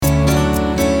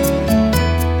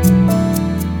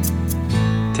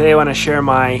Today I want to share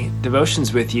my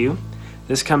devotions with you.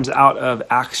 This comes out of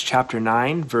Acts chapter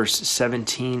 9, verse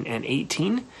 17 and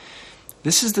 18.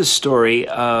 This is the story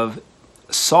of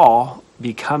Saul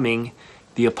becoming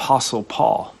the Apostle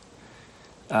Paul.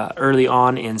 Early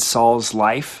on in Saul's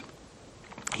life,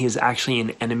 he is actually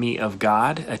an enemy of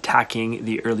God, attacking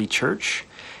the early church.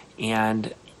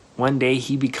 And one day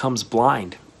he becomes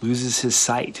blind, loses his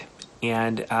sight.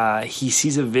 And he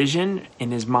sees a vision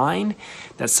in his mind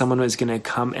that someone was going to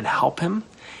come and help him.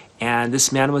 And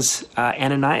this man was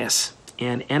Ananias.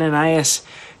 And Ananias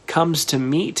comes to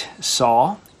meet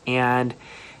Saul, and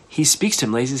he speaks to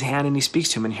him, lays his hand and he speaks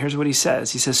to him. And here's what he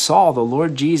says. He says, "Saul, the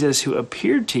Lord Jesus, who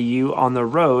appeared to you on the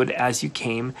road as you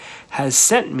came, has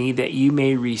sent me that you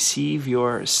may receive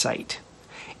your sight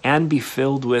and be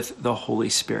filled with the Holy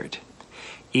Spirit."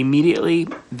 Immediately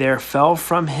there fell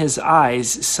from his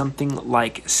eyes something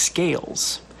like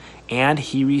scales, and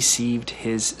he received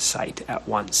his sight at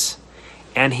once.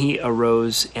 And he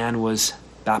arose and was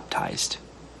baptized.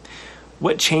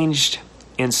 What changed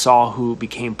in Saul, who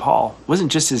became Paul,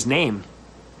 wasn't just his name,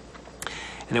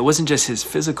 and it wasn't just his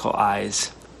physical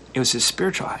eyes, it was his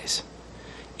spiritual eyes.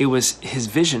 It was his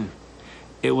vision.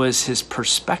 It was his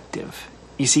perspective.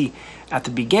 You see, at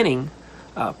the beginning,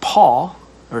 Saul,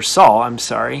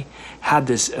 had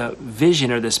this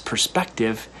vision or this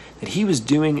perspective that he was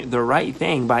doing the right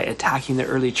thing by attacking the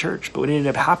early church. But what ended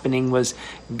up happening was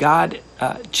God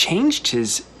changed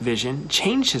his vision,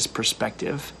 changed his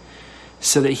perspective,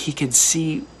 so that he could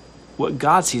see what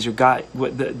God sees, or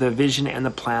what the vision and the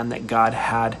plan that God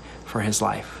had for his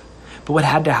life. But what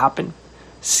had to happen?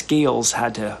 Scales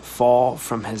had to fall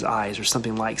from his eyes, or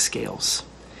something like scales.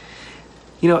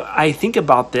 You know, I think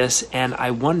about this and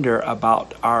I wonder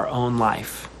about our own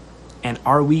life. And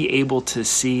are we able to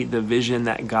see the vision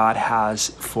that God has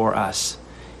for us?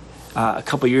 A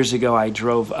couple years ago, I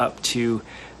drove up to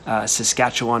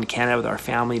Saskatchewan, Canada with our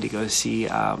family to go see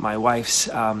my wife's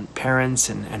parents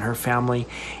and her family.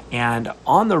 And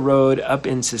on the road up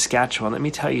in Saskatchewan, let me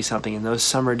tell you something. In those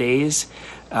summer days,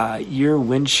 your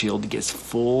windshield gets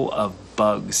full of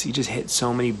bugs. You just hit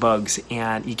so many bugs,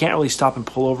 and you can't really stop and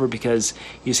pull over because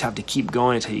you just have to keep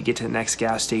going until you get to the next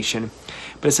gas station.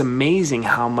 But it's amazing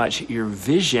how much your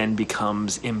vision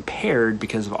becomes impaired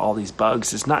because of all these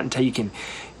bugs. It's not until you can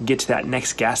get to that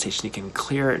next gas station, you can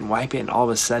clear it and wipe it, and all of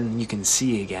a sudden you can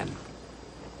see again.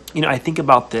 You know, I think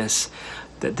about this,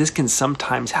 that this can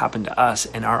sometimes happen to us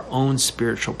in our own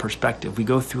spiritual perspective. We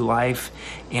go through life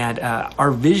and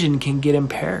our vision can get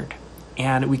impaired,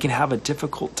 and we can have a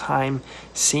difficult time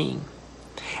seeing.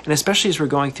 And especially as we're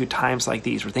going through times like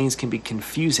these where things can be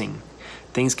confusing,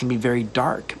 things can be very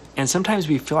dark, and sometimes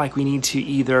we feel like we need to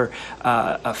either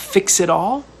fix it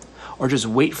all or just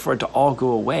wait for it to all go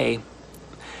away.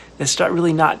 It's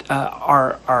not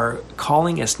our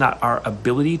calling. It's not our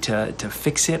ability to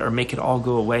fix it or make it all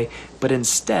go away. But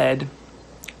instead,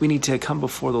 we need to come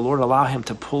before the Lord, allow Him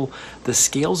to pull the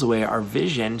scales away, our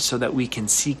vision, so that we can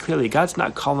see clearly. God's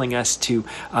not calling us to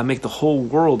make the whole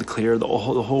world clear, the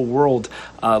whole world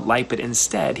light, but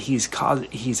instead He's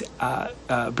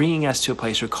bringing us to a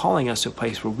place, or calling us to a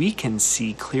place where we can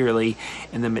see clearly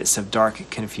in the midst of dark,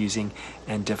 confusing,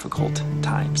 and difficult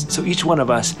times. So each one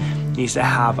of us needs to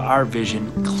have our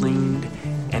vision cleaned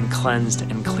and cleansed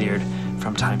and cleared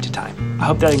from time to time. I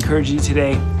hope that encouraged you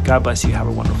today. God bless you. Have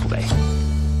a wonderful day.